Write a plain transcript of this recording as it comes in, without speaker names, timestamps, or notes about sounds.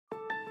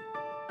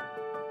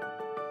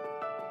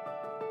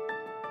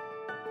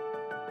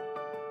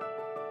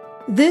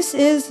This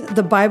is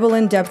the Bible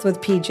in Depth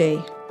with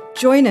PJ.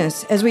 Join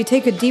us as we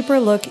take a deeper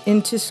look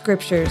into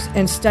scriptures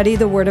and study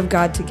the Word of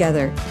God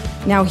together.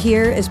 Now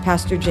here is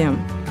Pastor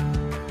Jim.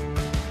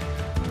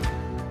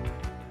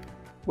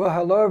 Well,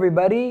 hello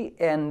everybody,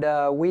 and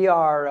we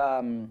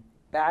are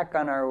back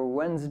on our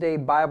Wednesday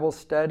Bible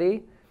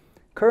study.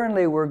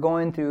 Currently we're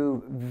going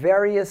through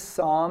various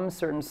Psalms,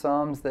 certain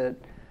Psalms that,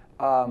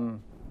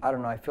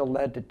 I feel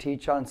led to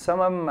teach on. Some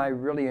of them I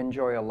really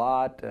enjoy a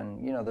lot,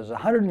 and there's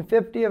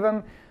 150 of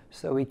them.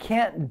 So we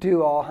can't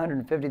do all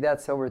 150.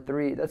 That's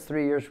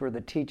 3 years worth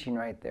of teaching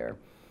right there.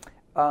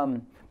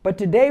 But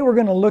today we're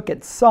going to look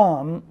at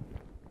Psalm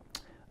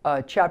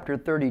chapter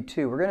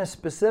 32. We're going to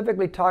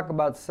specifically talk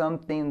about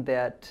something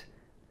that,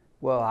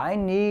 I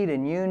need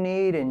and you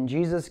need, and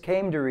Jesus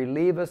came to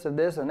relieve us of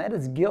this, and that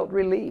is guilt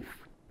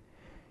relief.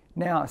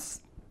 Now,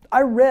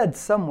 I read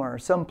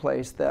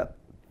someplace, that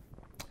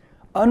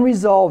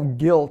unresolved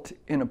guilt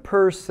in a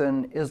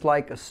person is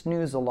like a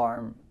snooze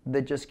alarm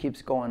that just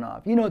keeps going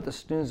off. You know what the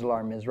snooze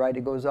alarm is, right?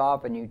 It goes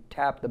off and you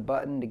tap the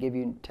button to give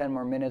you 10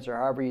 more minutes, or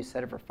however you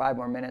set it for 5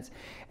 more minutes,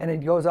 and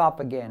it goes off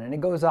again, and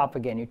it goes off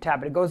again. You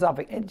tap it, it goes off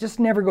again. It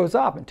just never goes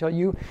off until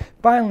you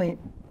finally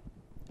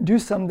do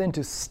something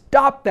to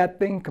stop that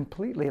thing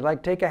completely,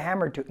 like take a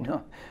hammer to it.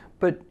 No,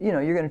 but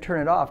you're going to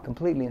turn it off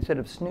completely instead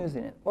of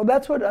snoozing it. Well,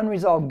 that's what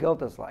unresolved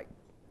guilt is like.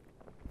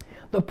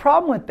 The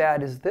problem with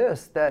that is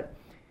this, that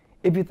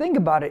if you think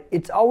about it,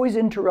 it's always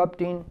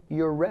interrupting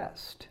your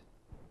rest.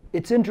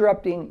 It's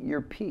interrupting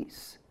your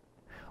peace.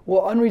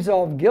 Well,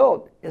 unresolved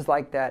guilt is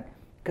like that,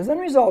 because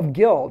unresolved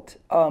guilt,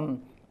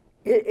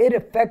 it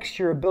affects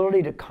your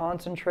ability to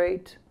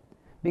concentrate,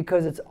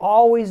 because it's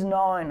always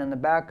gnawing in the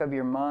back of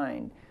your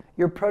mind.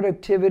 Your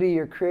productivity,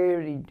 your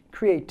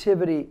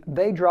creativity,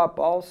 they drop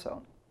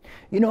also.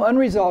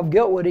 Unresolved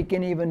guilt, what it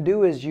can even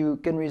do is you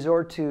can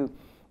resort to,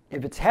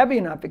 if it's heavy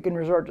enough, it can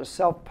resort to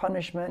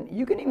self-punishment.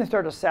 You can even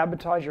start to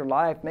sabotage your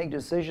life, make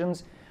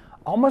decisions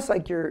almost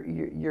like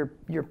you're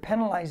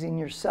penalizing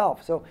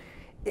yourself. So,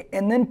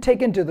 and then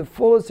taken to the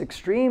fullest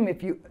extreme,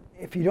 if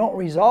you don't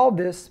resolve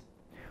this,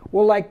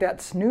 like that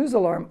snooze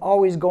alarm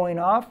always going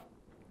off,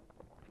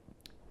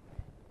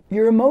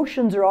 your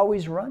emotions are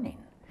always running,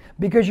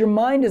 because your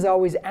mind is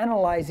always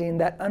analyzing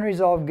that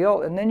unresolved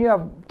guilt, and then you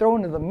have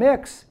thrown into the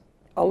mix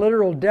a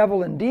literal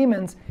devil and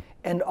demons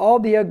and all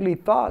the ugly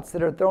thoughts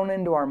that are thrown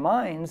into our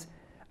minds,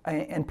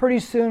 and pretty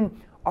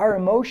soon our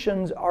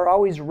emotions are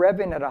always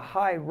revving at a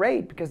high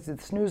rate because the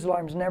snooze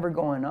alarm's never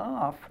going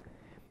off.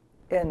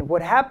 And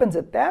what happens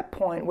at that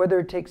point, whether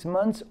it takes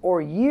months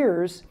or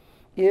years,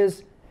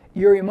 is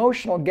your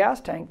emotional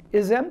gas tank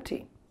is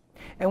empty.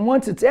 And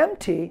once it's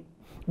empty,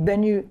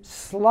 then you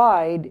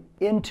slide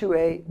into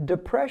a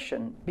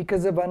depression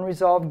because of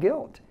unresolved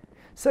guilt.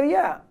 So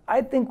yeah,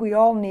 I think we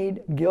all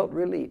need guilt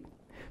relief.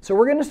 So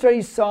we're going to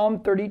study Psalm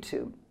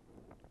 32.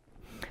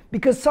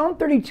 Because Psalm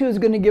 32 is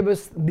going to give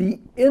us the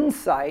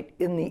insight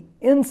in the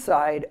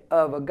inside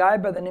of a guy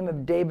by the name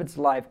of David's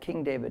life,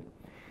 King David.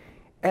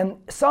 And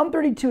Psalm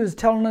 32 is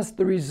telling us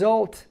the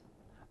result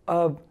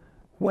of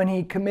when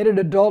he committed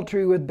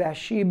adultery with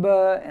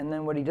Bathsheba, and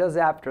then what he does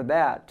after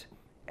that.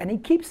 And he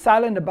keeps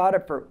silent about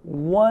it for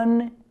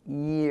 1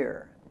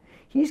 year.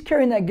 He's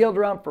carrying that guilt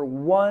around for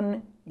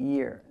 1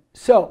 year.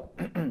 So,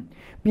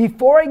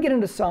 before I get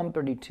into Psalm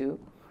 32,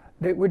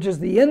 which is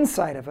the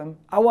inside of him,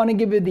 I want to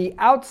give you the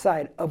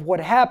outside of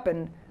what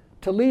happened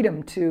to lead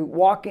him to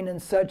walking in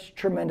such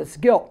tremendous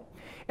guilt.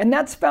 And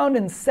that's found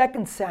in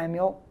 2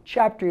 Samuel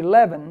chapter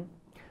 11,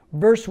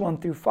 verse 1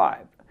 through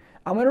 5.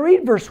 I'm going to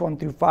read verse 1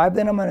 through 5,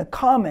 then I'm going to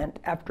comment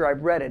after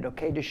I've read it,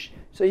 okay,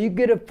 so you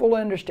get a full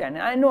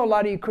understanding. I know a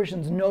lot of you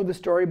Christians know the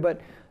story, but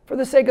for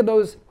the sake of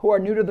those who are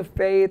new to the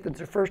faith, it's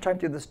their first time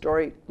through the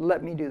story,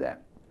 let me do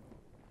that.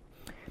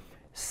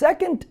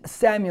 2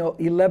 Samuel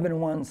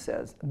 11:1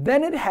 says,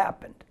 "Then it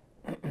happened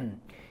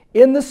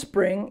in the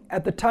spring,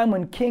 at the time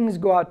when kings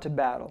go out to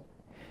battle,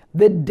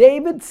 that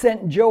David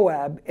sent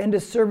Joab and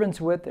his servants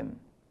with him,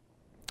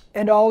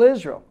 and all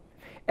Israel.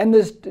 And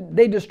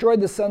they destroyed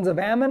the sons of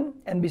Ammon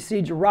and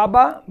besieged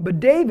Rabbah, but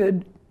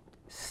David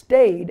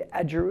stayed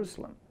at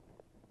Jerusalem.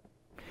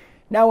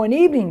 Now when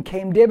evening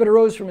came, David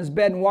arose from his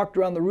bed and walked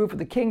around the roof of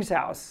the king's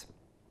house.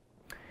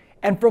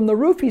 And from the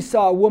roof he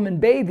saw a woman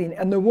bathing,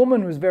 and the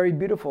woman was very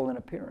beautiful in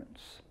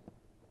appearance.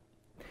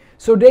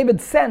 So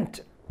David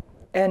sent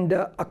and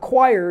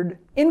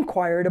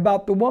inquired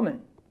about the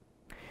woman.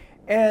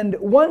 And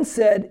one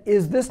said,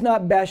 'Is this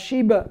not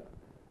Bathsheba,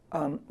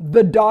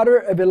 the daughter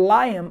of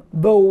Eliam,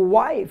 the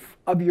wife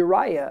of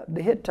Uriah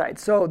the Hittite?'"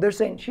 So they're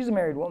saying she's a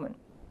married woman.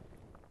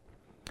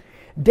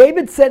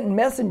 David sent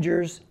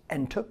messengers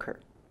and took her.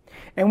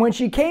 And when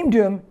she came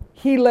to him,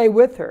 he lay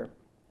with her.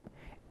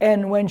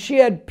 And when she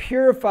had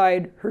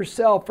purified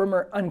herself from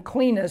her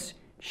uncleanness,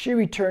 she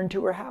returned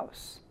to her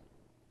house.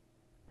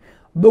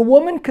 The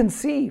woman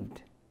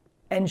conceived,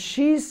 and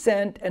she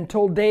sent and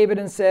told David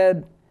and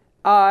said,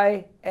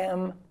 "I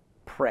am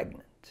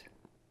pregnant."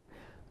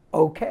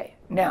 Okay,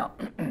 now,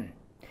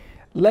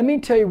 let me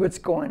tell you what's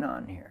going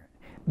on here.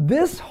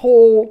 This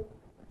whole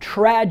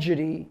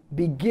tragedy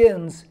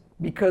begins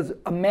because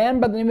a man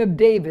by the name of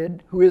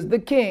David, who is the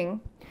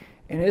king,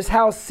 and his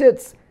house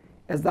sits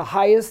as the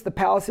highest, the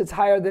palace sits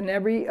higher than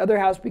every other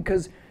house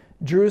because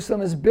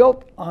Jerusalem is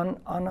built on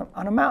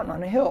a mountain,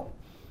 on a hill.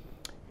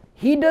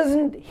 He's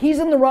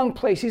in the wrong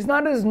place. He's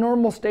not at his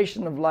normal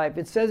station of life.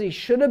 It says he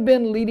should have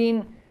been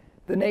leading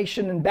the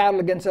nation in battle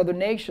against other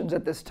nations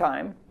at this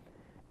time.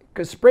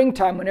 Because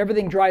springtime, when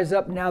everything dries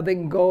up, now they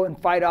can go and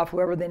fight off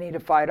whoever they need to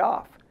fight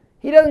off.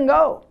 He doesn't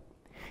go.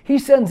 He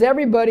sends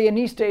everybody and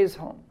he stays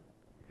home.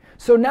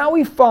 So now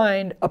we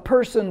find a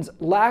person's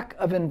lack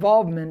of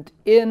involvement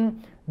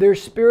in their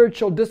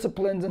spiritual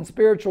disciplines and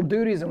spiritual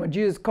duties and what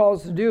Jesus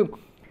calls to do.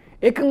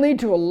 It can lead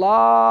to a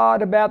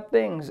lot of bad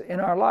things in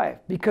our life.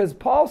 Because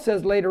Paul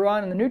says later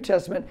on in the New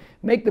Testament,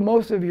 make the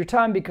most of your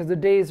time because the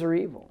days are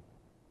evil.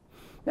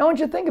 Now I want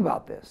you to think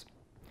about this.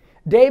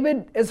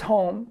 David is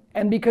home,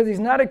 and because he's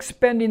not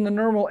expending the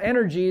normal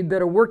energy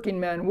that a working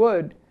man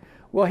would,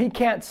 well, he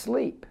can't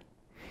sleep.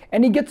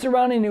 And he gets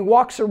around and he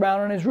walks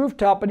around on his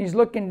rooftop and he's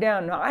looking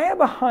down. Now, I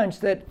have a hunch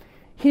that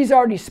he's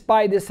already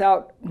spied this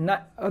out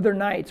other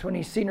nights when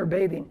he's seen her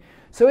bathing.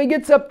 So he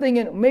gets up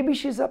thinking, maybe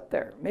she's up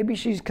there. Maybe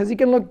she's, because he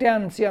can look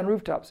down and see on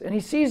rooftops. And he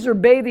sees her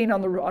bathing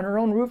on her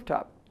own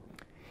rooftop.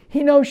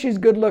 He knows she's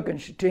good looking.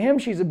 To him,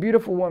 she's a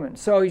beautiful woman.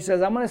 So he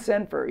says, I'm going to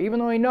send for her, even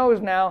though he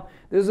knows now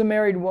this is a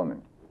married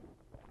woman.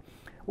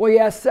 Well, he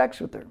has sex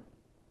with her.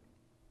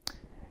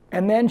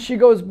 And then she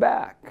goes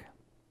back.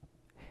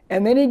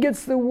 And then he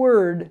gets the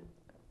word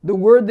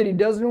that he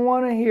doesn't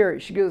want to hear.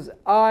 She goes,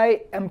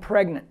 I am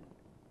pregnant.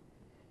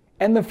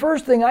 And the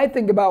first thing I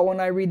think about when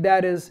I read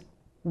that is,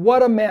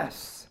 what a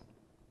mess.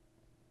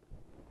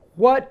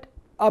 What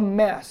a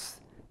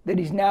mess that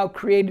he's now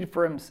created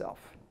for himself.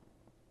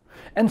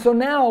 And so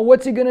now,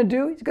 what's he going to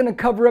do? He's going to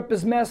cover up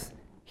his mess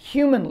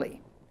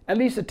humanly, at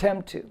least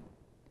attempt to.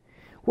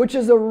 Which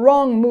is a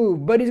wrong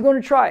move, but he's going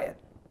to try it.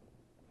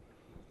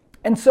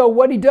 And so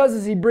what he does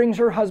is he brings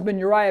her husband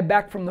Uriah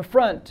back from the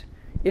front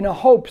in a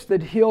hopes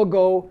that he'll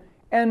go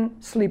and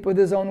sleep with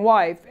his own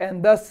wife,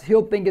 and thus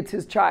he'll think it's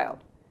his child.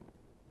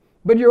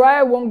 But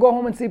Uriah won't go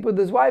home and sleep with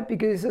his wife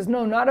because he says,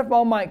 no, not if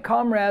all my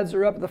comrades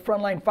are up at the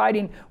front line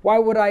fighting. Why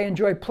would I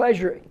enjoy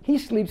pleasure? He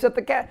sleeps at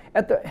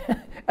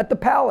the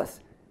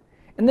palace.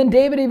 And then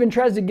David even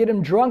tries to get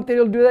him drunk that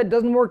he'll do that. It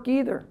doesn't work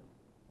either.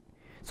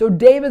 So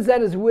David's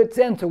at his wit's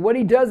end. So what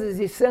he does is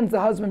he sends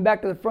the husband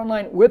back to the front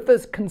line with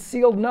this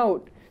concealed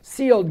note,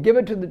 sealed, give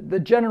it to the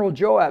general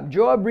Joab.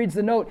 Joab reads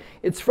the note.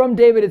 It's from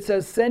David. It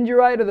says, send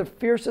Uriah to the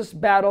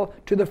fiercest battle,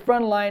 to the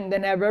front line,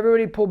 then have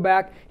everybody pull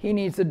back. He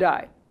needs to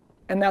die.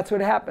 And that's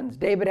what happens.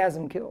 David has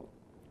him killed.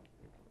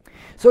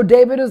 So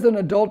David is an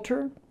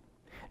adulterer.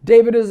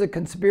 David is a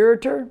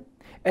conspirator.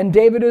 And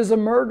David is a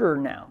murderer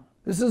now.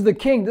 This is the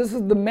king. This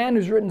is the man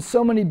who's written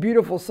so many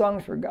beautiful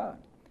songs for God.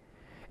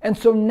 And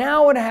so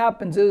now what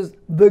happens is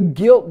the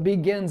guilt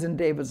begins in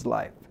David's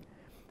life.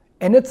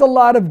 And it's a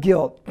lot of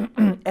guilt.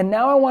 And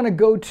now I want to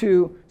go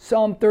to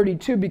Psalm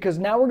 32 because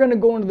now we're going to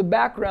go into the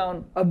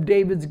background of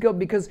David's guilt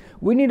because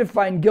we need to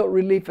find guilt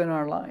relief in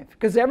our life.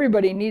 Because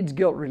everybody needs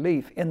guilt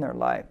relief in their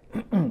life.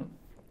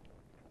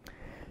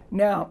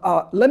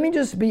 Now, let me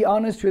just be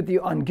honest with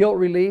you on guilt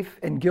relief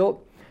and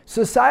guilt.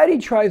 Society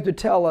tries to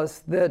tell us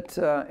that,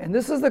 and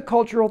this is the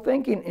cultural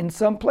thinking in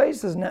some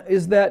places now,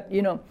 is that,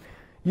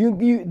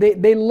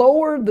 they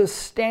lower the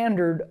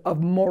standard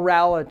of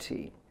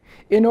morality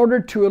in order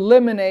to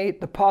eliminate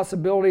the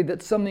possibility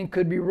that something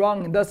could be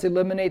wrong and thus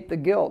eliminate the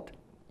guilt.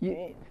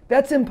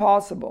 That's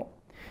impossible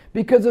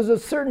because there's a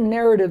certain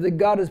narrative that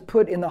God has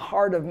put in the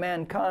heart of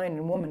mankind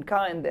and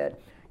womankind that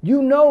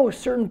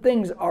certain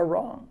things are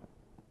wrong.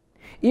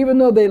 Even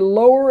though they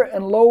lower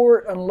and lower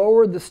and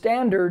lower the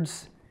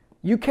standards,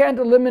 you can't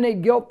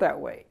eliminate guilt that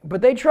way. But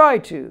they try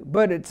to,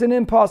 but it's an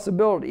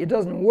impossibility. It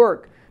doesn't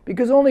work.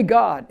 Because only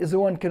God is the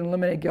one who can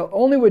eliminate guilt.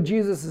 Only what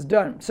Jesus has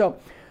done. So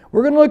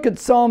we're going to look at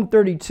Psalm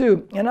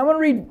 32. And I'm going to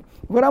read,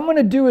 what I'm going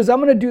to do is I'm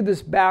going to do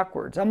this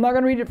backwards. I'm not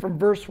going to read it from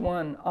verse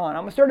 1 on.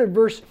 I'm going to start at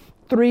verse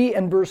 3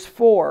 and verse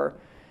 4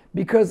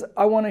 because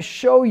I want to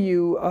show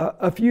you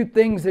a few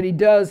things that he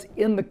does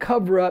in the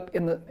cover-up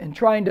in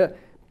trying to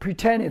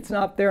pretend it's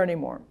not there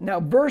anymore. Now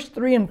verse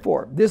 3 and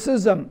 4. This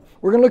is,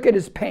 we're going to look at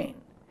his pain.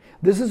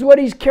 This is what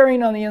he's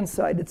carrying on the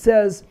inside. It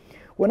says,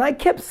 when I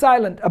kept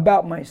silent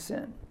about my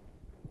sin,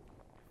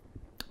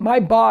 my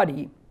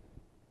body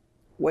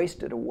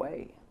wasted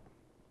away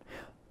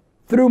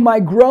through my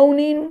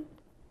groaning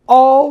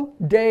all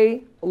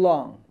day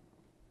long.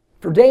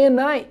 For day and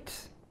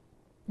night,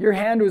 your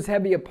hand was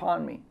heavy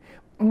upon me.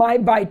 My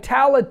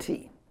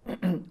vitality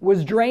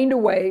was drained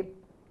away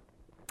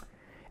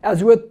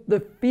as with the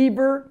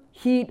fever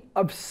heat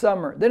of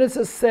summer. Then it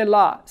says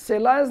Selah.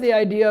 Selah is the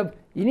idea of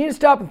you need to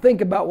stop and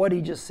think about what he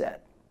just said.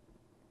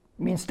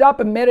 I mean, stop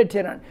and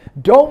meditate on it.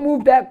 Don't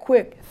move that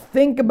quick.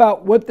 Think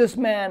about what this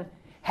man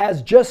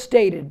has just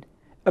stated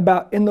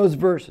about in those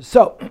verses.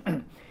 So,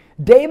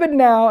 David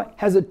now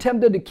has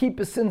attempted to keep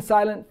his sin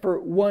silent for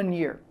 1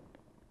 year.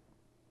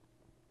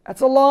 That's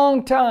a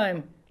long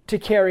time to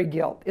carry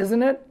guilt,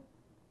 isn't it?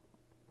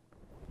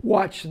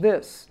 Watch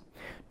this.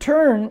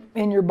 Turn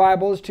in your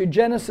Bibles to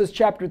Genesis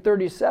chapter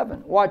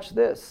 37. Watch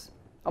this.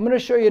 I'm going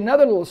to show you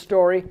another little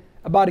story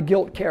about a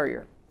guilt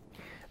carrier.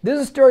 This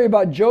is a story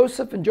about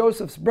Joseph and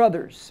Joseph's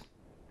brothers.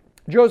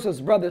 Joseph's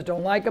brothers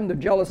don't like him. They're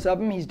jealous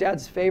of him. He's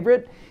dad's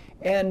favorite.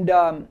 And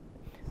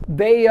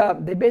they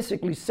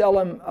basically sell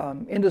him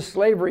into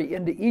slavery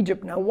into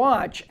Egypt. Now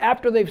watch,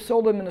 after they've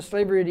sold him into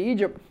slavery into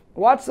Egypt,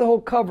 watch the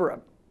whole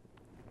cover-up.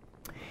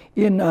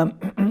 In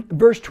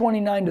verse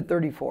 29 to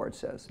 34 it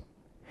says,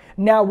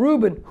 "Now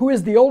Reuben, who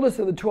is the oldest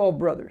of the 12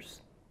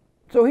 brothers,"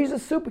 so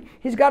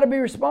he's got to be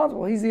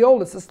responsible. He's the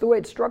oldest. That's the way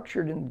it's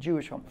structured in the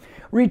Jewish home.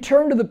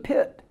 "Returned to the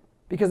pit,"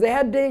 because they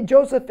had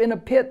Joseph in a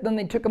pit, then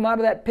they took him out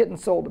of that pit and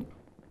sold him.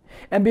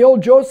 "And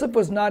behold, Joseph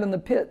was not in the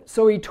pit.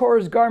 So he tore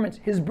his garments.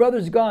 His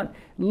brother's gone.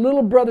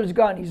 Little brother's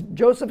gone."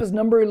 Joseph is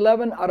number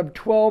 11 out of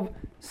 12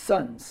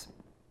 sons.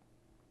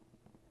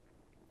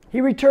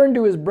 "He returned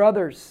to his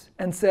brothers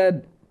and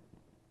said,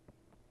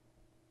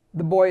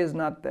 'The boy is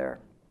not there.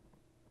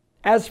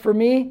 As for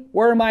me,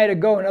 where am I to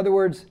go?'" In other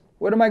words,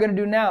 what am I going to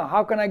do now?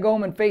 How can I go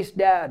home and face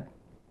dad?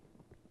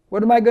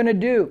 What am I going to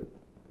do?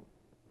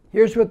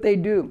 Here's what they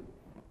do.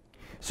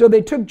 "So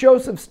they took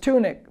Joseph's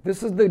tunic."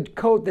 This is the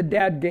coat that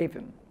dad gave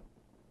him,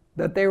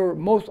 that they were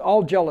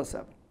all jealous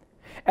of,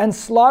 "and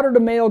slaughtered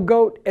a male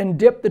goat and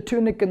dipped the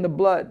tunic in the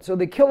blood." So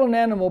they kill an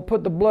animal,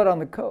 put the blood on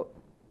the coat.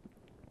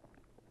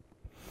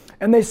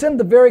 "And they sent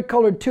the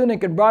varicolored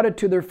tunic and brought it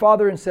to their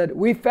father and said,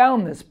 'We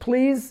found this.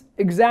 Please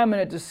examine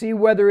it to see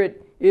whether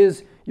it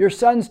is your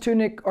son's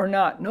tunic or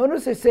not.'"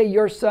 Notice they say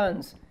your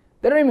sons.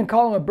 They don't even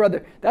call him a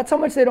brother. That's how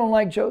much they don't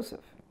like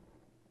Joseph.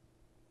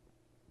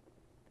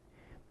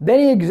 "Then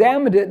he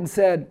examined it and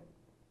said,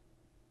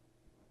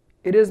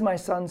 'It is my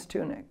son's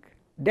tunic.'"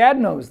 Dad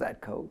knows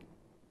that coat.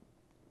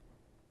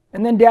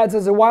 And then dad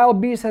says, "A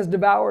wild beast has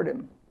devoured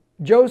him.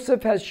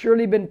 Joseph has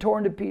surely been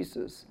torn to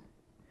pieces."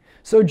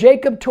 So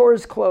Jacob tore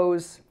his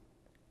clothes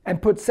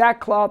and put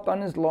sackcloth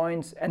on his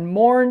loins and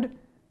mourned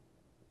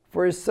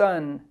for his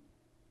son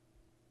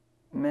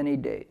many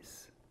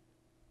days.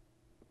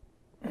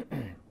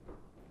 I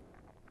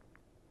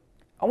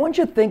want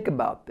you to think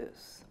about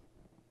this.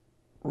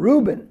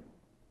 Reuben,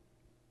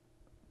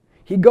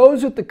 he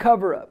goes with the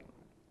cover-up.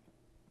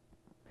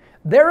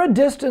 They're a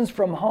distance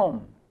from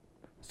home.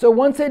 So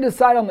once they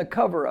decide on the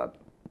cover-up,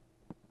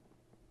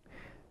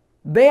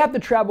 they have to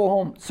travel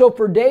home. So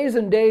for days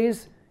and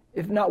days,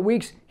 if not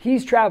weeks,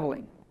 he's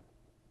traveling.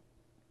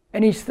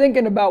 And he's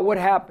thinking about what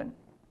happened.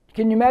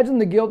 Can you imagine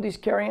the guilt he's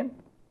carrying?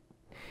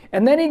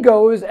 And then he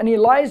goes and he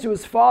lies to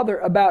his father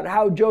about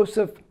how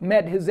Joseph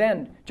met his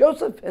end.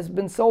 Joseph has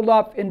been sold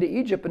off into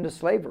Egypt, into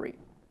slavery.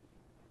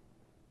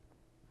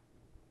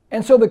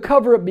 And so the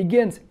cover-up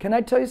begins. Can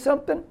I tell you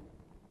something?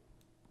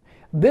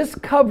 This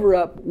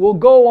cover-up will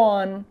go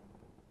on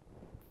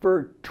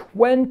for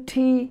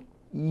 20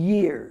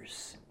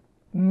 years,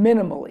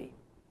 minimally.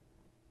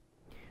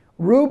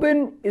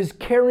 Reuben is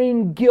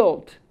carrying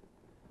guilt,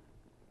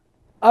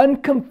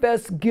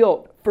 unconfessed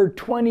guilt, for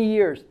 20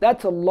 years.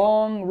 That's a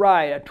long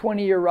ride, a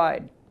 20-year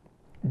ride.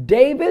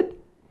 David,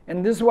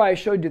 and this is why I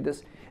showed you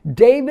this,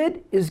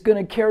 David is going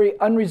to carry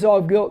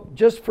unresolved guilt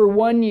just for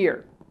 1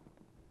 year.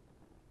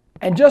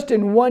 And just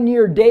in 1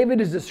 year, David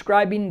is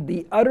describing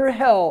the utter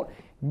hell,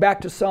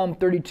 back to Psalm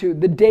 32,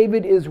 that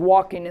David is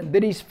walking in,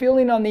 that he's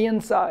feeling on the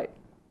inside.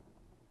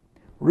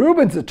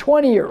 Reuben's a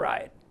 20-year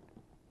ride.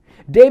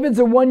 David's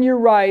a 1-year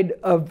ride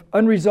of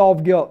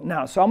unresolved guilt.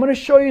 Now, so I'm going to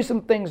show you some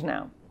things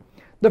now.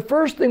 The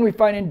first thing we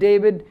find in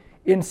David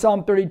in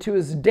Psalm 32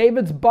 is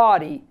David's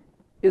body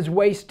is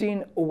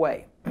wasting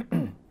away.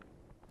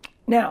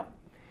 Now,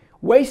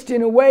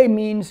 wasting away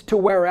means to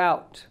wear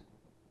out.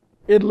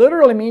 It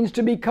literally means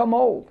to become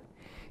old.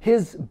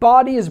 His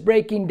body is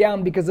breaking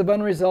down because of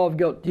unresolved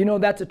guilt. Do you know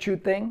that's a true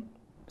thing?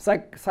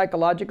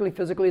 Psychologically,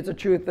 physically, it's a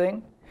true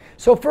thing.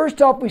 So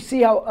first off, we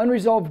see how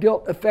unresolved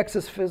guilt affects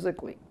us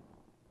physically.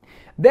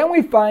 Then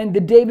we find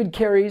that David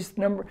carries,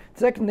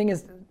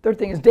 third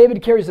thing is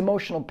David carries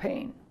emotional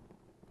pain.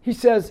 He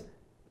says,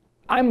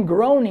 "I'm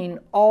groaning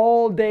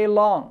all day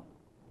long."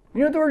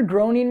 You know what the word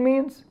groaning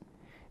means?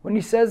 When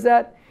he says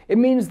that, it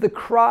means the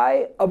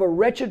cry of a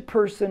wretched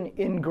person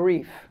in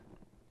grief.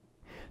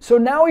 So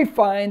now we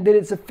find that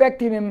it's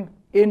affecting him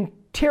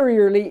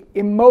interiorly,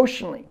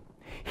 emotionally.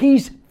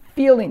 He's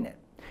feeling it.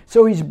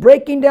 So he's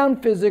breaking down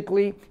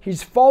physically.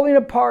 He's falling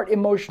apart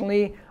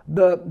emotionally.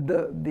 The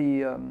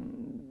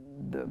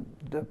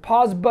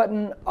pause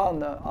button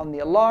on the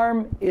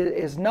alarm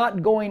is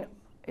not going.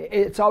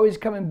 It's always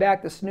coming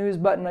back. The snooze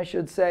button, I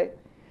should say.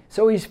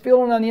 So he's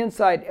feeling on the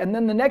inside. And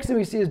then the next thing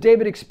we see is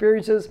David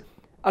experiences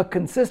a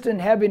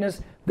consistent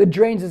heaviness that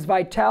drains his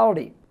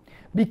vitality.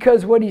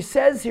 Because what he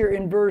says here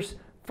in verse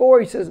 4,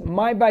 he says,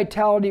 "My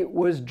vitality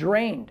was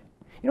drained."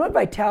 You know what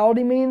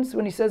vitality means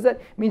when he says that?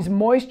 It means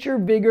moisture,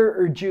 vigor,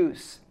 or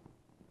juice.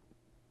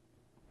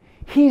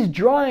 He's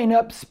drying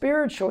up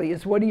spiritually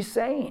is what he's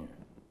saying.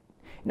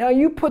 Now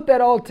you put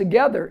that all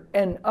together,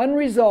 and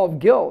unresolved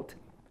guilt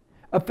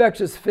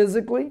affects us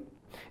physically,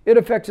 it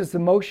affects us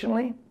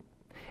emotionally,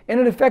 and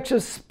it affects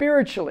us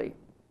spiritually.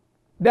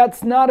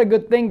 That's not a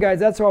good thing, guys.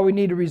 That's why we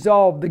need to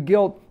resolve the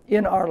guilt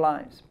in our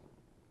lives.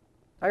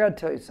 I got to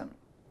tell you something.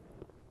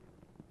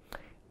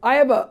 I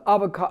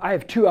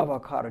have 2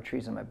 avocado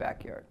trees in my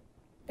backyard.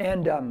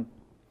 And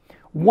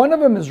one of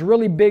them is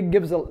really big.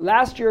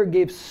 Last year it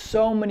gave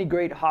so many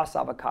great Hass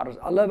avocados.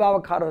 I love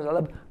avocados. I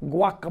love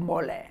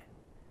guacamole,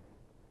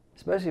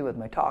 especially with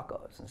my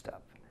tacos and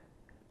stuff.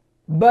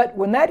 But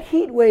when that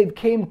heat wave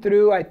came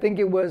through, I think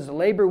it was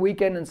Labor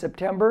Weekend in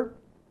September,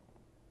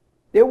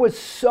 it was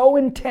so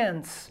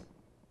intense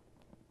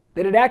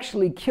that it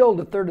actually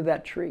killed a third of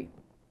that tree.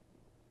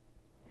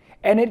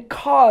 And it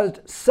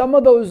caused some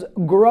of those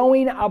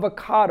growing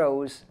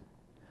avocados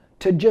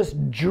to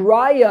just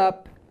dry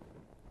up,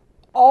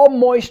 all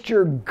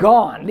moisture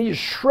gone. They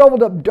just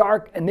shriveled up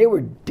dark and they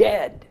were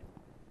dead.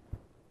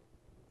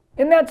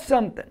 And that's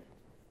something.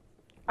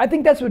 I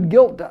think that's what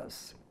guilt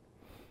does.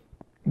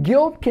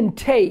 Guilt can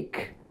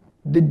take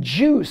the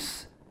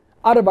juice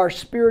out of our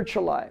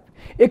spiritual life.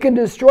 It can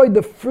destroy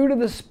the fruit of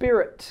the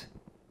Spirit.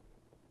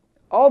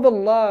 All the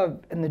love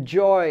and the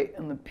joy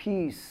and the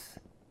peace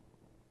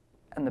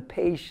and the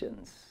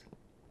patience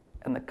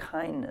and the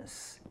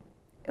kindness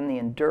and the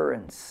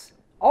endurance.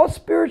 All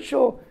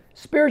spiritual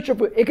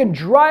food. It can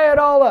dry it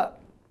all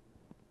up.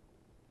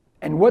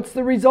 And what's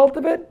the result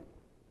of it?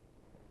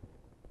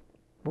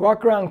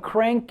 Walk around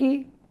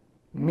cranky,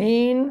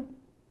 mean,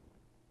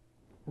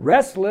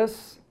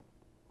 restless,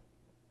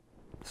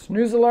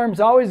 snooze alarm's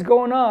always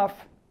going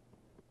off,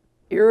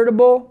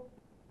 irritable,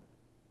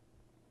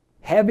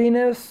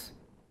 heaviness,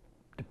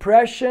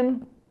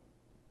 depression,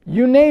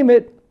 you name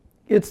it,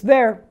 it's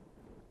there.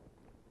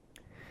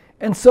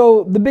 And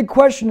so the big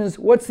question is,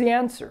 what's the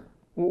answer?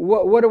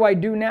 What do I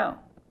do now?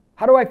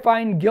 How do I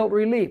find guilt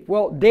relief?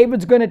 Well,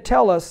 David's going to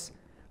tell us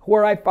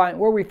where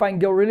we find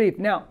guilt relief.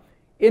 Now,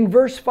 in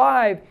verse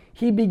 5,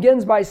 he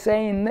begins by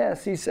saying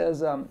this. He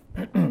says,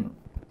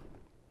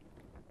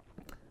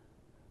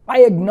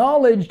 I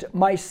acknowledged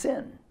my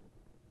sin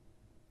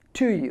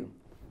to you.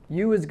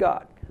 You as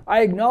God.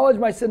 I acknowledge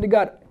my sin to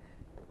God.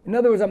 In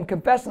other words, I'm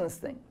confessing this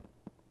thing.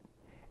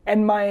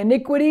 And my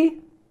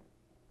iniquity,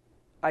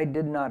 I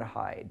did not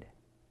hide.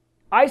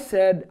 I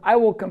said, I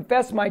will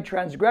confess my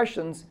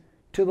transgressions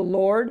to the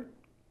Lord,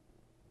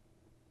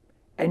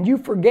 and you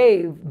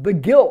forgave the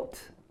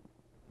guilt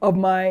of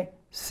my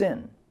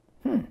sin.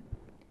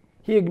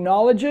 He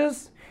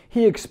acknowledges,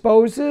 he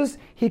exposes,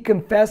 he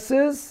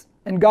confesses,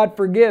 and God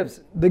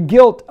forgives the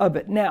guilt of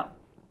it. Now,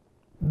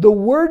 the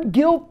word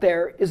guilt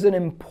there is an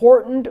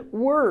important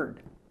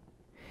word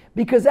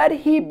because that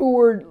Hebrew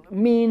word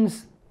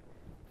means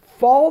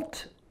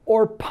fault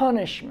or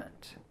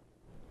punishment.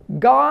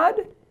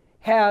 God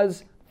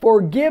has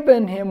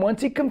forgiven him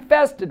once he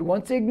confessed it,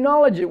 once he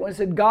acknowledged it, once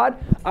he said, God,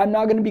 I'm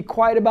not going to be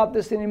quiet about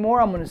this anymore.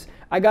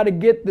 I got to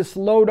get this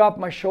load off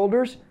my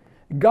shoulders.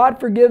 God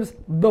forgives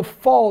the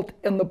fault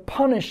and the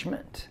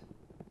punishment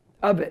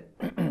of it.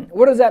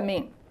 What does that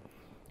mean?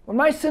 When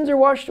my sins are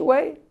washed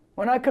away,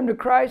 when I come to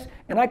Christ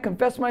and I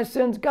confess my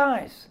sins,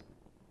 guys,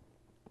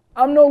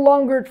 I'm no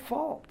longer at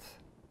fault.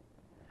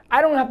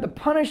 I don't have to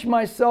punish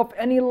myself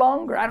any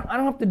longer. I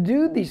don't have to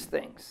do these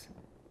things.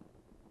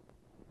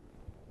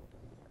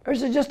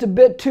 There's just a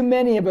bit too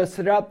many of us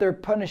that are out there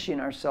punishing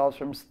ourselves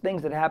from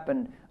things that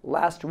happened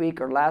last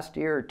week or last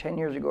year or 10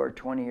 years ago or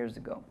 20 years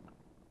ago.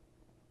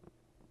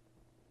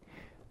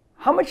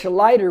 How much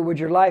lighter would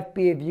your life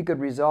be if you could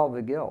resolve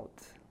the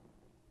guilt?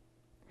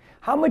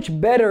 How much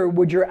better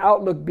would your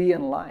outlook be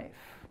in life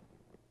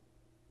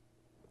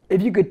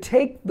if you could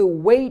take the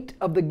weight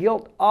of the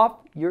guilt off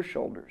your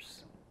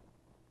shoulders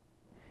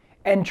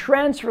and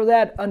transfer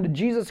that unto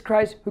Jesus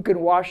Christ who can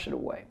wash it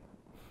away?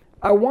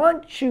 I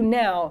want you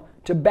now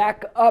to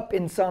back up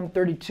in Psalm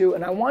 32,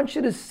 and I want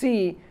you to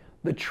see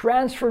the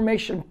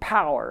transformation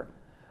power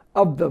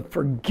of the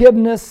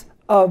forgiveness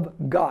of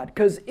God,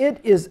 because it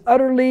is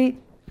utterly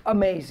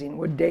amazing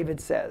what David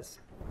says.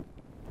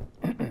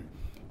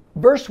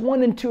 Verse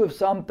 1 and 2 of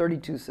Psalm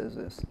 32 says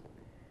this: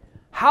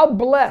 How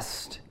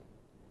blessed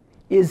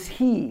is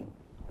he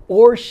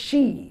or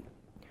she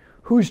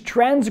whose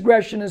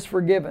transgression is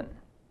forgiven,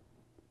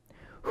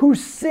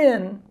 whose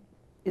sin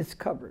is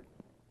covered.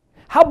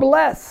 How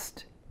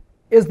blessed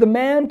is the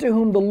man to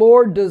whom the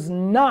Lord does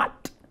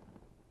not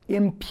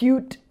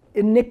impute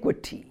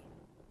iniquity,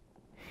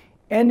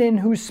 and in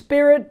whose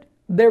spirit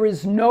there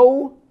is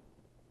no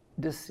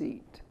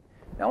deceit.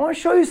 Now I want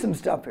to show you some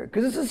stuff here,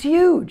 because this is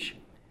huge.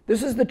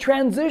 This is the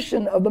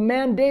transition of the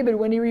man David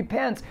when he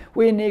repents,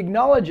 when he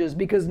acknowledges,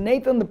 because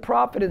Nathan the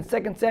prophet in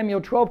 2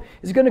 Samuel 12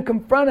 is going to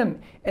confront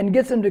him and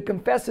gets him to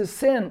confess his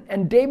sin,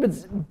 and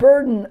David's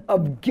burden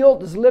of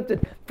guilt is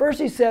lifted.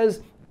 First he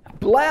says,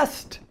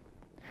 blessed,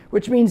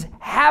 which means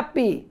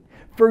happy.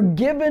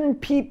 Forgiven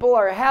people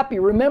are happy.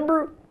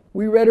 Remember,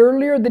 we read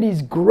earlier that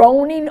he's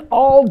groaning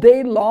all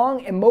day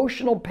long,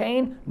 emotional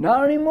pain.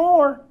 Not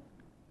anymore.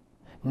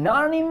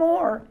 Not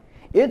anymore.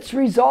 It's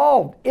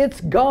resolved.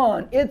 It's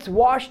gone. It's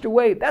washed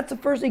away. That's the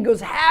first thing. He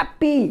goes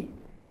happy.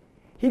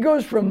 He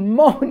goes from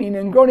moaning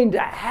and groaning to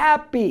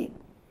happy.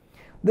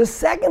 The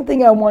second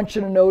thing I want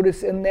you to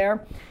notice in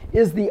there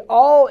is the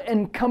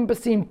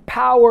all-encompassing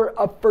power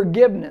of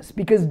forgiveness.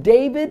 Because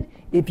David,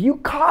 if you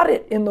caught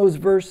it in those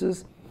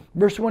verses,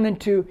 verse 1 and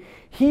 2,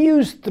 he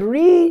used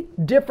 3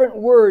 different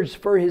words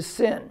for his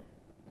sin.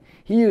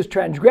 He used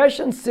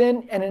transgression,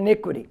 sin, and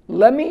iniquity.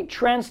 Let me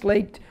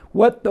translate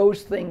what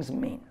those things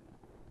mean.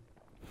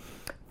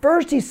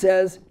 First, he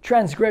says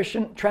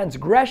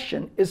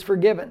transgression is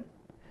forgiven.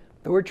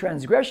 The word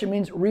transgression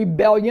means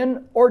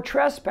rebellion or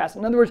trespass.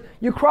 In other words,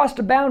 you crossed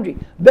a boundary.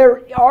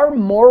 There are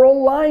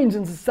moral lines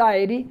in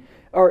society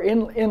or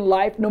in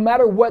life, no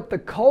matter what the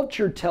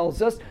culture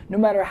tells us, no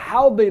matter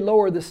how they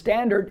lower the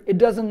standard, it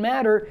doesn't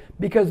matter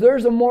because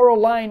there's a moral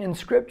line in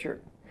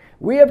Scripture.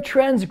 We have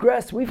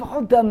transgressed. We've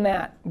all done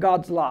that,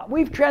 God's law.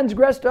 We've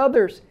transgressed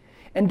others.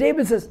 And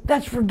David says,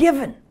 that's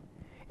forgiven.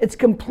 It's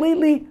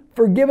completely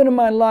forgiven in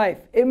my life.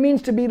 It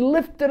means to be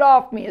lifted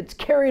off me. It's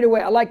carried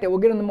away. I like that. We'll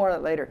get into more of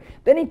that later.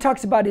 Then he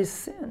talks about his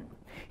sin.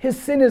 His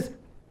sin is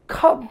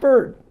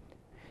covered.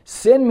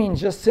 Sin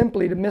means just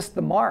simply to miss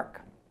the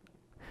mark.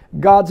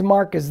 God's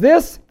mark is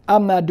this.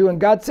 I'm not doing.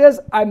 God says,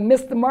 I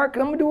missed the mark.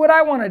 I'm going to do what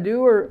I want to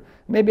do. Or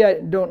maybe I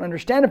don't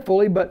understand it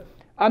fully, but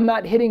I'm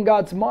not hitting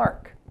God's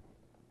mark.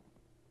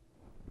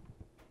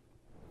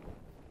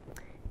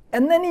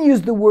 And then he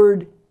used the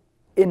word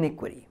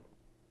iniquity.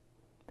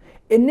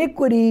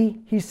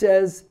 Iniquity, he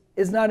says,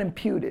 is not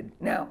imputed.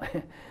 Now,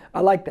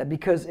 I like that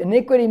because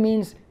iniquity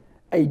means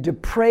a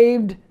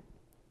depraved,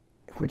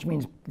 which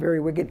means very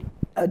wicked,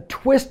 a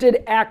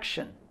twisted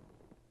action,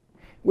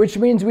 which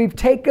means we've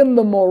taken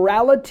the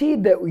morality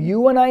that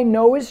you and I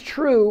know is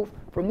true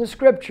from the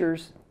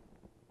Scriptures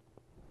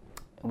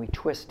and we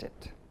twist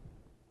it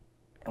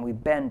and we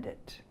bend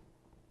it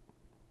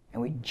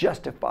and we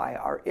justify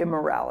our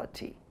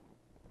immorality.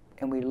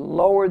 And we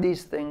lower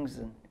these things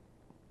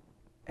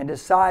and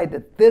decide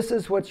that this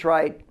is what's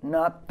right,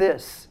 not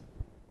this.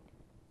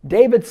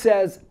 David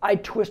says, I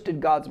twisted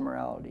God's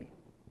morality.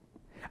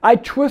 I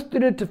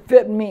twisted it to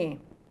fit me.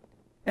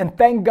 And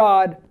thank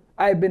God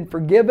I have been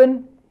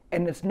forgiven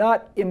and it's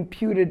not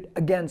imputed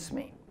against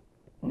me.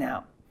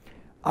 Now,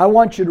 I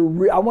want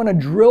to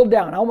drill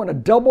down. I want to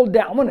double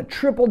down. I want to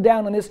triple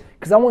down on this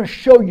because I want to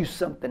show you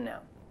something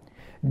now.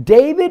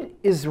 David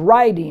is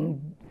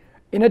writing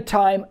in a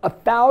time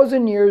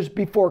 1,000 years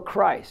before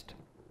Christ.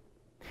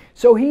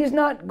 So he's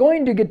not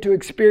going to get to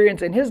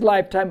experience in his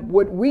lifetime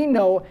what we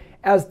know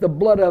as the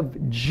blood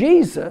of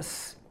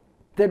Jesus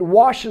that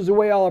washes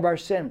away all of our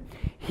sin.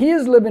 He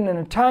is living in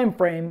a time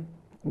frame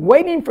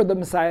waiting for the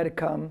Messiah to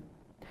come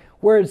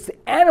where it's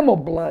the animal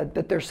blood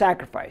that they're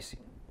sacrificing.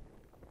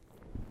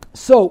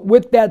 So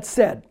with that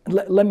said,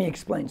 let me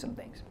explain some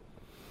things.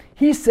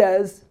 He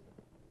says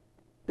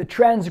the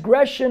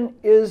transgression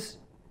is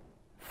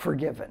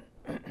forgiven.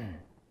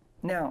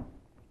 Now,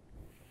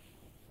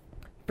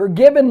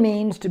 forgiven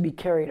means to be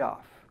carried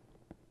off.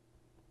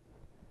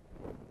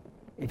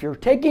 If you're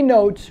taking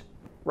notes,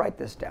 write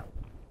this down.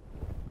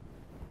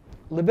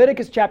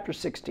 Leviticus chapter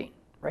 16.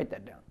 Write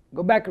that down.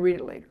 Go back and read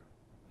it later.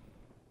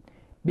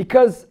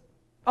 Because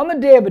on the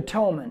Day of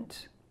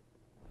Atonement,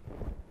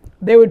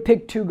 they would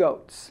pick 2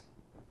 goats.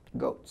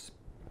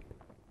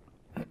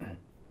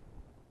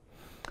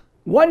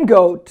 One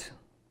goat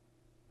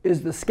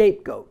is the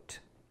scapegoat.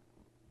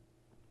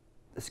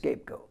 The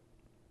scapegoat.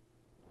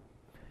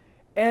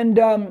 And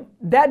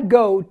that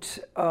goat,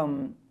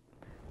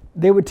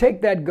 they would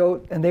take that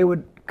goat and they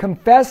would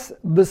confess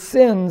the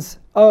sins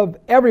of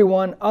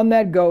everyone on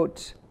that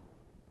goat.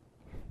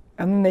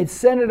 And then they'd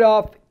send it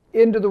off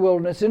into the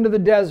wilderness, into the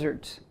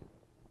desert.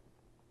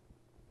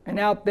 And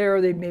out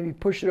there they'd maybe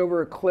push it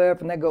over a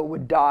cliff and that goat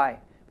would die.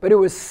 But it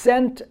was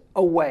sent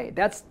away.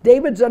 That's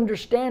David's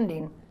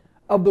understanding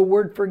of the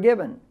word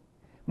forgiven.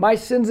 My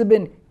sins have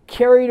been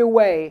carried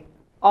away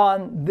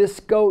on this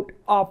goat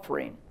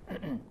offering.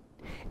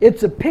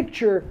 It's a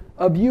picture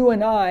of you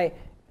and I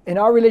in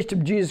our relationship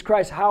with Jesus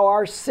Christ, how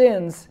our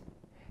sins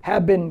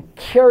have been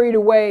carried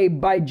away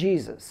by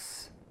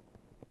Jesus.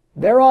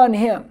 They're on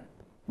Him.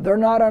 They're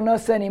not on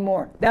us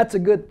anymore. That's a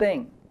good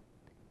thing.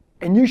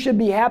 And you should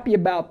be happy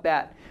about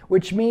that,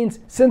 which means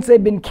since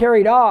they've been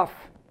carried off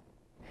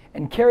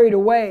and carried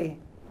away,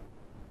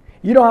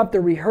 you don't have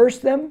to rehearse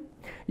them.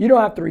 You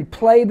don't have to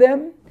replay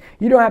them.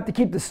 You don't have to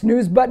keep the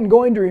snooze button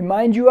going to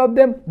remind you of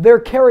them. They're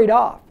carried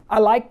off. I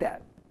like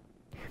that.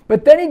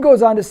 But then he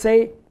goes on to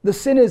say the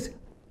sin is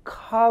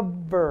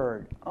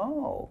covered.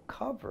 Oh,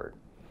 covered.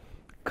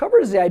 Covered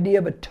is the idea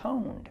of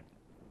atoned.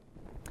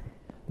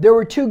 There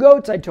were 2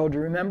 goats, I told you,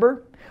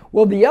 remember?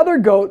 Well, the other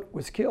goat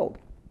was killed.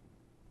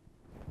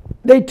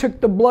 They took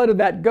the blood of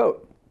that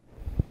goat.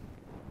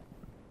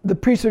 The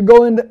priest would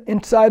go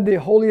inside the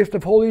holiest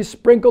of holies,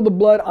 sprinkle the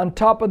blood on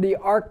top of the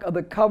Ark of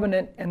the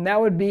Covenant, and that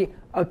would be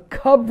a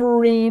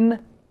covering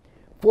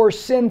for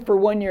sin for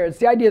 1 year. It's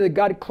the idea that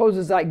God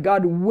closes his eye.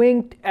 God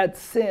winked at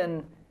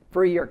sin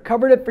for a year,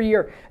 covered it for a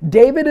year.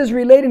 David is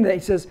relating to that. He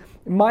says,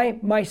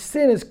 my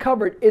sin is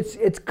covered.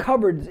 It's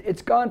covered.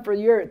 It's gone for a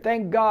year.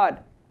 Thank God.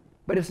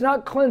 But it's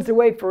not cleansed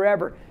away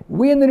forever.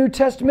 We in the New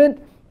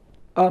Testament,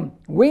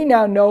 we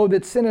now know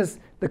that sin is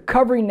the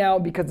covering now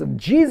because of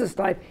Jesus'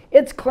 life,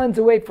 it's cleansed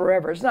away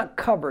forever. It's not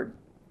covered.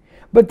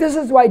 But this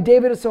is why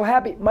David is so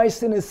happy. My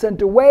sin is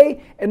sent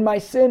away and my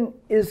sin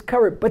is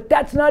covered. But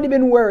that's not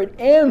even where it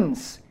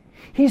ends.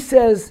 He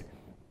says,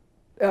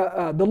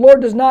 the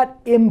Lord does not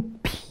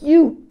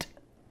impute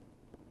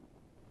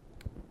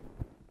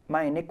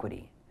my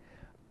iniquity.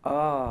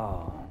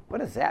 Oh, what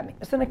does that mean?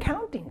 It's an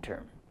accounting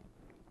term.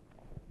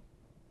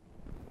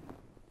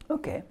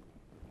 Okay.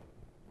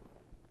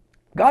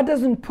 God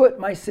doesn't put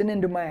my sin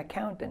into my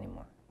account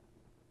anymore.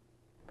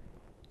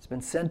 It's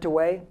been sent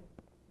away.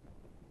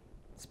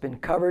 It's been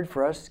covered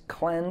for us,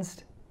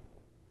 cleansed.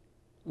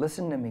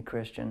 Listen to me,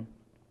 Christian.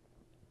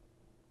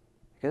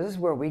 Because this is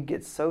where we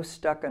get so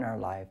stuck in our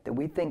life that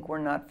we think we're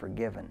not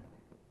forgiven.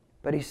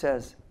 But he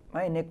says,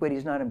 my iniquity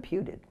is not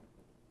imputed.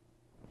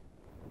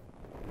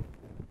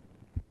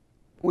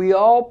 We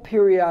all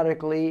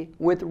periodically,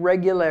 with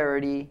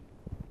regularity,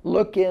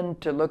 look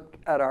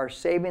at our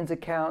savings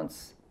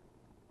accounts,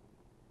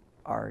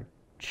 our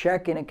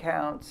checking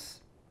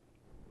accounts,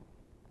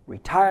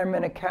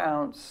 retirement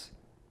accounts.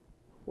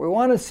 We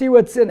want to see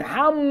what's in.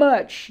 How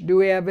much do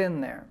we have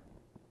in there?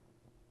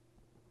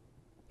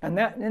 And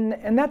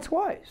that's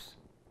wise.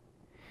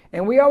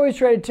 And we always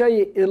try to tell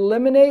you,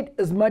 eliminate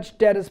as much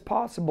debt as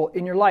possible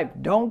in your life.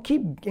 Don't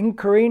keep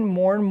incurring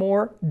more and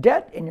more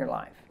debt in your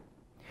life.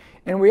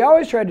 And we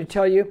always try to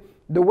tell you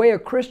the way a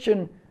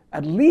Christian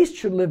at least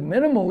should live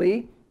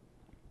minimally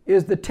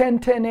is the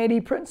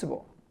 10-10-80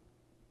 principle.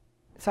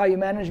 It's how you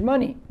manage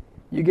money.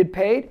 You get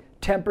paid,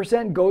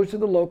 10% goes to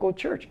the local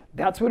church.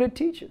 That's what it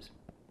teaches.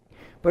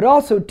 But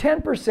also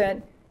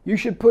 10% you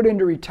should put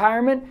into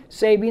retirement,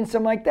 savings,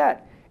 something like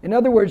that. In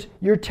other words,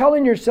 you're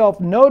telling yourself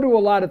no to a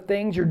lot of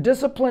things, you're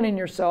disciplining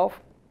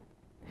yourself,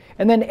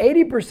 and then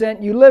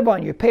 80% you live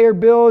on. You pay your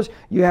bills,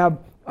 you have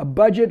a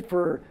budget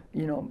for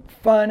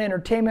fun,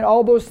 entertainment,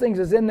 all those things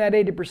is in that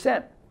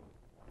 80%.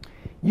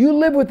 You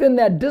live within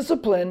that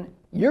discipline,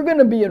 you're going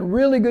to be in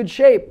really good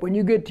shape when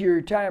you get to your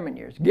retirement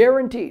years.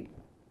 Guaranteed.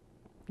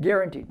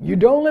 Guaranteed. You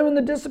don't live in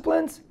the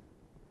disciplines?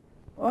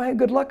 Well, hey,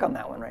 good luck on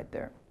that one right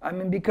there. I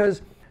mean,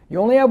 because you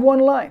only have one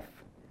life.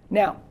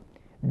 Now,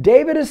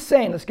 David is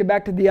saying, let's get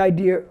back to the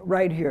idea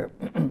right here.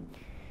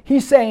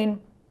 He's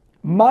saying,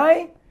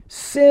 my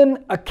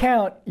sin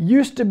account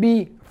used to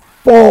be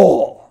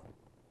full.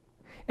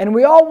 And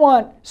we all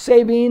want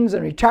savings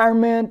and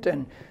retirement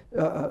and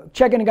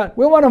checking account.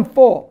 We want them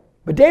full.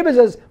 But David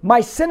says, my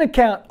sin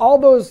account, all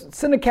those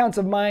sin accounts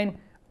of mine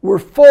were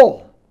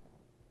full.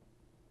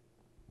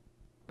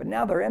 But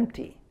now they're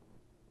empty.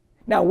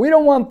 Now, we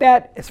don't want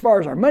that as far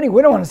as our money.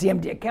 We don't want to see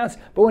empty accounts.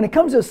 But when it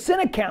comes to sin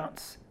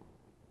accounts,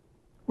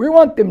 we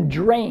want them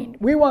drained.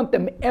 We want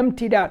them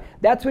emptied out.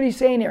 That's what he's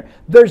saying here.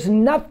 There's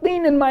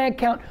nothing in my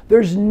account.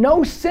 There's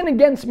no sin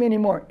against me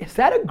anymore. Is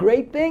that a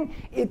great thing?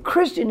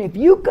 Christian, if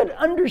you could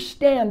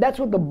understand, that's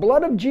what the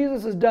blood of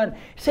Jesus has done.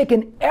 It's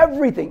taken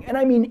everything, and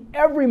I mean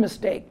every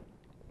mistake,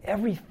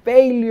 every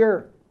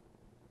failure.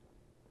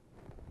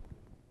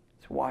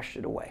 It's washed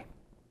it away.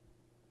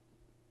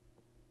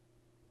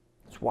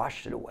 It's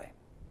washed it away.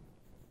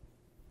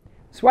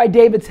 That's why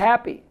David's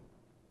happy.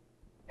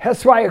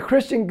 That's why a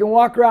Christian can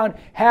walk around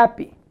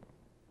happy,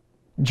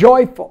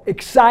 joyful,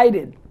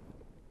 excited.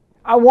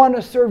 I want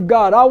to serve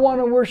God. I want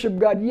to worship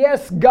God.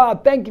 Yes,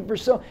 God, thank you for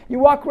so. You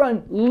walk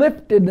around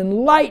lifted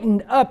and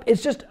lightened up.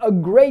 It's just a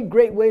great,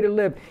 great way to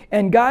live.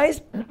 And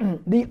guys,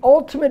 the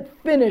ultimate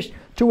finish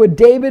to what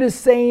David is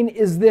saying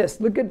is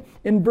this. Look at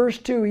in verse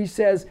 2, he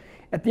says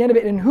at the end of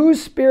it, in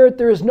whose spirit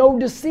there is no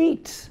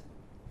deceit.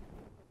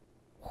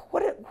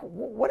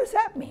 What does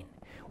that mean?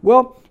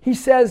 Well, he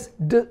says,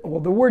 the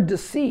word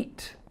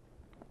deceit,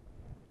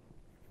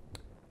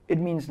 it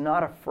means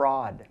not a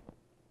fraud.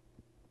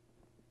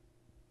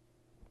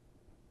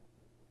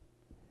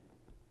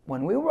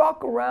 When we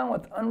walk around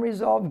with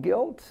unresolved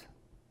guilt,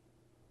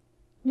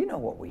 you know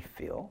what we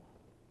feel.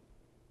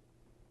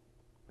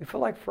 We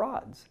feel like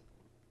frauds.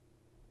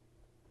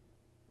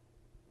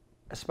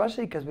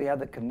 Especially because we have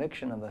the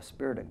conviction of the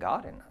Spirit of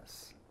God in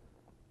us.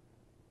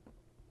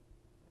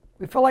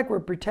 We feel like we're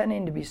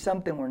pretending to be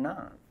something we're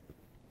not.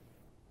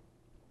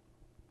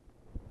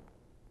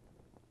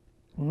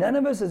 None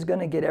of us is going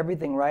to get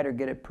everything right or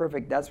get it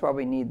perfect. That's why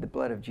we need the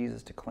blood of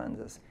Jesus to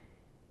cleanse us.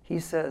 He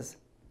says,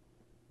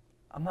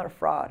 I'm not a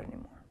fraud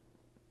anymore.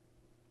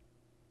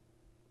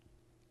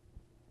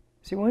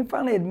 See, when we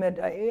finally admit,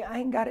 I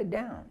ain't got it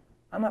down.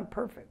 I'm not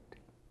perfect.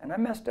 And I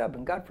messed up.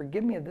 And God,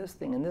 forgive me of this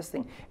thing and this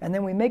thing. And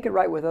then we make it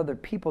right with other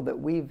people that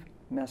we've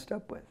messed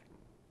up with.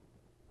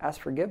 Ask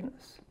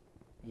forgiveness.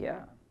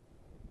 Yeah.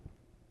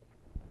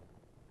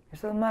 He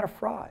said, I'm not a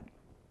fraud.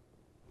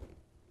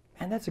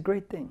 And that's a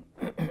great thing.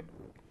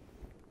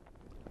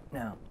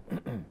 Now,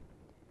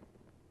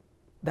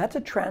 that's a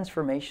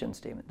transformation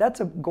statement. That's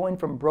a going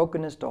from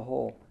brokenness to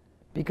whole.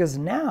 Because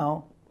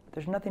now,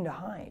 there's nothing to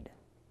hide.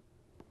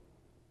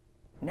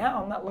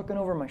 Now I'm not looking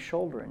over my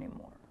shoulder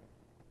anymore,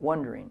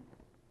 wondering.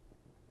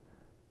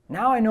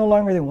 Now I no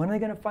longer think, when are they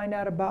going to find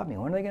out about me?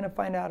 When are they going to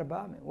find out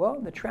about me? Well,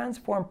 the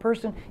transformed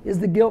person is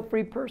the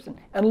guilt-free person.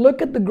 And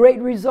look at the great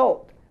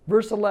result.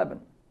 Verse 11.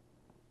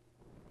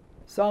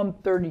 Psalm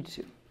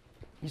 32.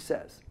 He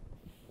says,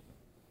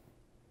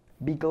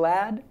 "Be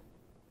glad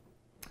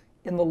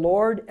in the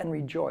Lord and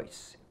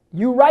rejoice,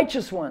 you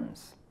righteous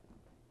ones,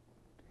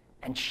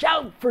 and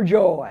shout for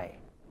joy,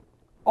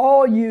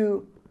 all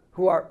you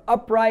who are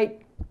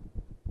upright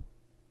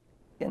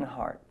in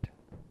heart."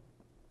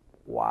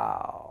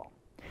 Wow.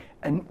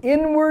 An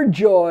inward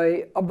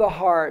joy of the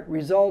heart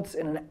results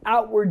in an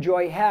outward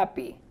joy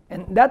happy.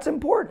 And that's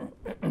important.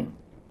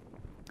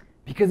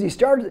 Because he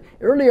started,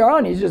 earlier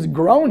on, he's just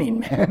groaning,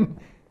 man.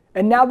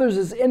 And now there's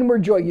this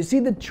inward joy. You see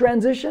the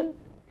transition?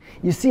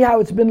 You see how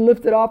it's been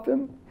lifted off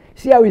him?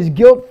 See how he's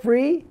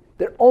guilt-free?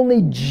 That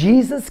only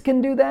Jesus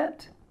can do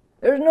that?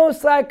 There's no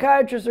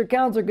psychiatrist or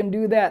counselor can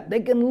do that. They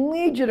can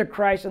lead you to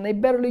Christ, and they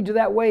better lead you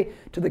that way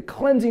to the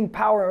cleansing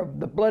power of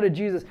the blood of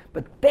Jesus.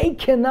 But they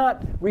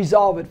cannot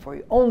resolve it for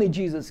you. Only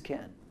Jesus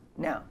can.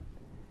 Now,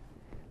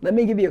 let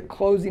me give you a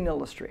closing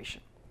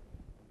illustration.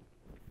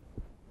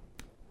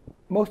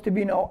 Most of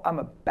you know I'm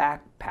a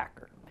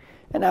backpacker.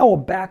 And I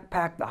will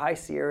backpack the High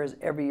Sierras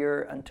every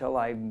year until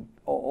I'm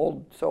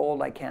so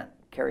old I can't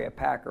carry a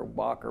pack or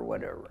walk or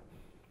whatever.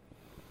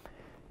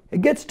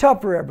 It gets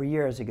tougher every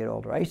year as I get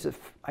older. I used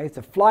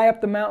to fly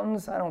up the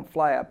mountains. I don't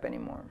fly up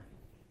anymore.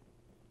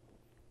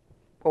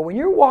 Well, when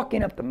you're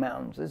walking up the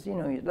mountains, as you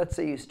know, let's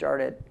say you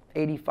start at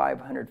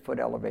 8,500 foot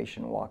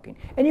elevation walking,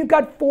 and you've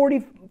got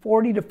 40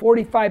 to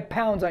 45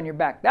 pounds on your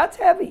back. That's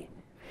heavy.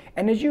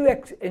 And as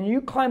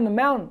you climb the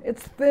mountain,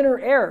 it's thinner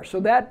air, so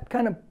that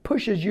kind of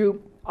pushes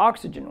you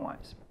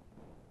oxygen-wise.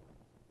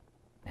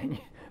 And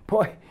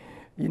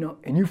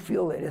and you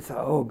feel it. It's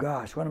oh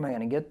gosh, when am I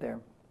going to get there?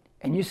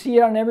 And you see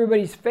it on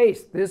everybody's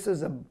face. This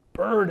is a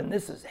burden.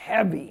 This is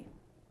heavy.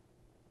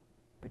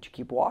 But you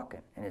keep walking,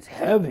 and it's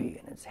heavy,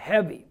 and it's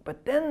heavy.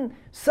 But then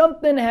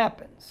something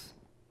happens.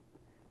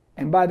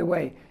 And by the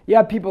way,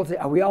 people say,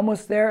 "Are we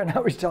almost there?" And I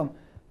always tell them,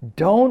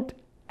 don't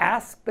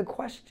ask the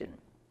question.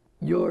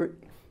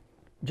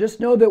 Just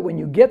know that when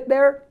you get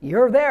there,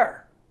 you're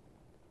there.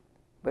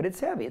 But it's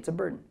heavy. It's a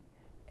burden.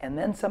 And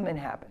then something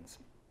happens.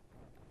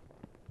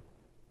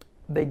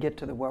 They get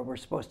to where we're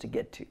supposed to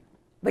get to.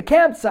 The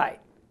campsite.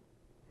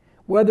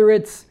 Whether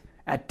it's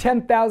at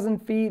 10,000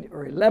 feet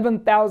or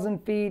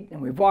 11,000 feet,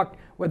 and we've walked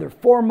whether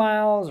 4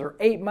 miles or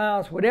 8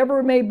 miles, whatever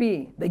it may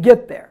be, they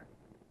get there.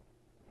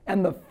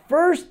 And the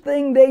first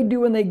thing they do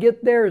when they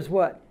get there is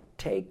what?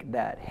 Take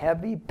that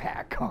heavy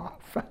pack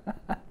off.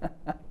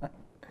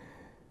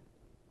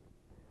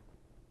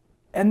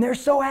 And they're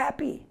so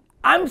happy.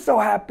 I'm so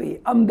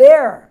happy. I'm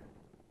there.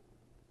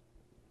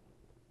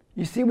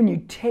 You see, when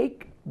you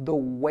take the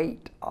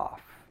weight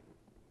off,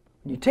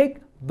 when you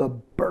take the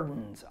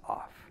burdens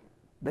off,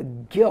 the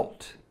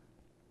guilt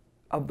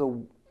of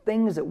the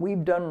things that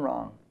we've done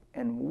wrong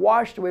and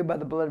washed away by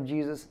the blood of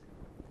Jesus,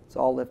 it's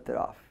all lifted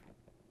off.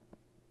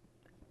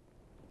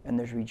 And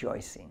there's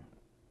rejoicing.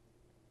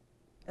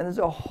 And there's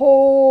a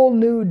whole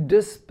new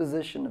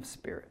disposition of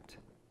spirit.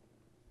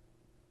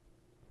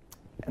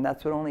 And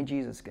that's what only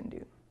Jesus can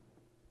do.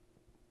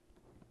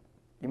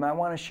 You might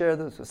want to share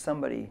this with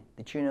somebody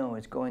that you know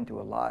is going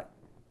through a lot,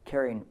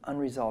 carrying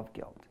unresolved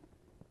guilt.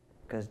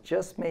 Because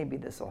just maybe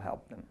this will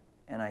help them.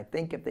 And I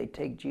think if they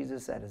take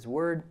Jesus at his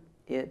word,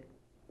 it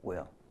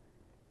will.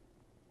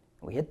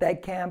 We hit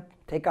that camp,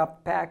 take off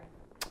the pack,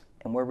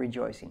 and we're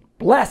rejoicing.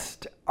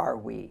 Blessed are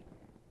we,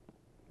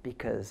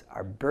 because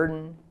our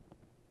burden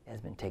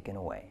has been taken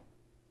away.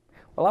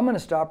 Well, I'm going to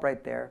stop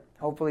right there.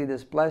 Hopefully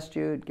this blessed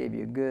you. It gave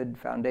you a good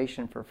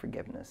foundation for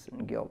forgiveness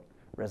and guilt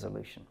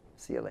resolution.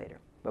 See you later.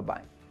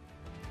 Bye-bye.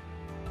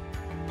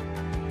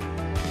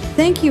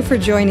 Thank you for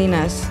joining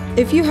us.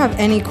 If you have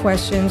any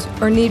questions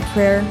or need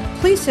prayer,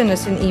 please send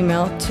us an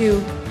email to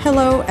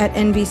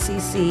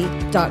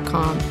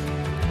hello@nbcc.com.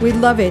 We'd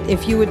love it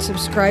if you would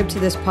subscribe to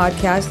this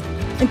podcast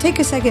and take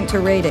a second to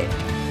rate it.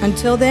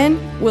 Until then,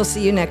 we'll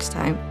see you next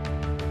time.